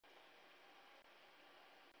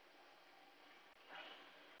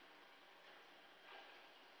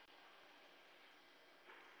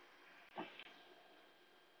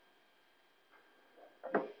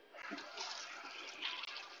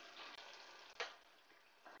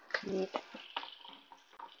Eat.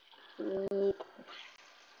 Eat.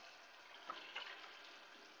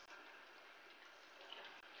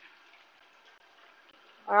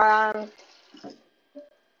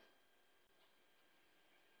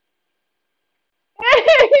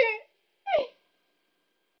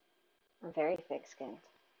 I'm very thick-skinned.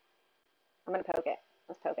 I'm gonna poke it.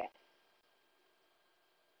 Let's poke it.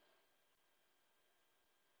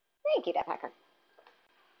 Thank you, Death Hacker.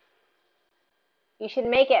 You should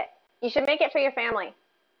make it. You should make it for your family.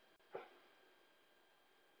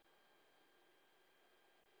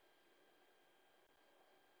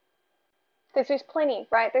 Because there's plenty,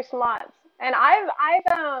 right? There's lots. And I've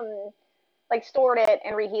like stored it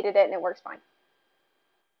and reheated it and it works fine.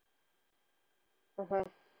 Hmm.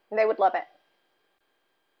 They would love it.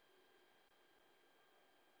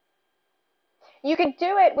 You could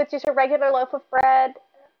do it with just a regular loaf of bread,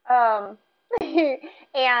 um,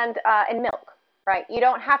 and milk, right? You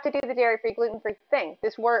don't have to do the dairy-free, gluten-free thing.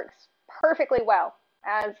 This works perfectly well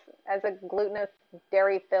as a glutinous,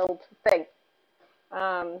 dairy-filled thing.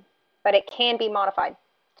 Um, but it can be modified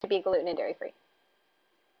to be gluten and dairy-free.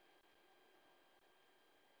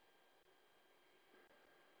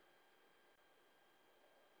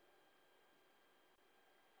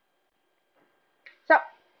 So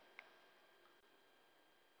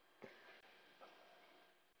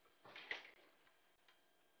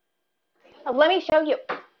let me show you.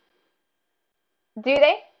 Do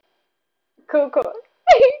they? Cool, cool.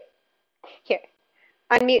 Here,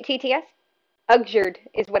 unmute TTS. Ugjerd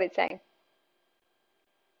is what it's saying.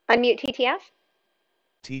 Unmute TTS.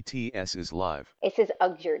 TTS is live. It says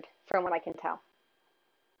Ugjerd, from what I can tell.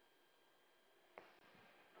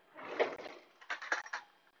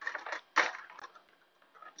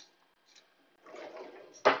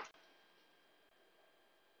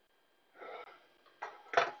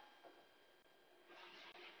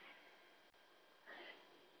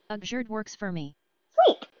 Ugjerd works for me.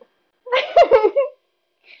 Sweet.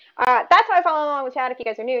 That's how I follow along with chat if you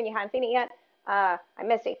guys are new and you haven't seen it yet. I'm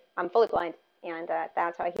Misty. I'm fully blind, and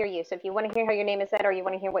that's how I hear you. So if you want to hear how your name is said or you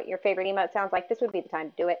want to hear what your favorite emote sounds like, this would be the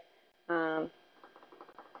time to do it. Got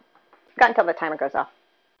until the timer goes off.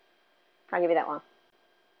 I'll give you that long.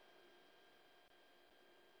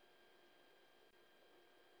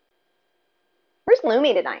 Where's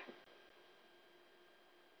Lumi tonight?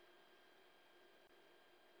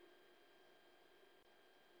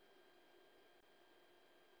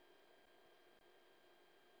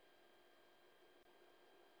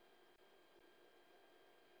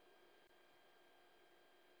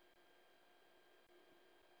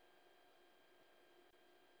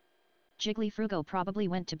 Jiggly Frugo probably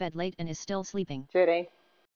went to bed late and is still sleeping. Judy.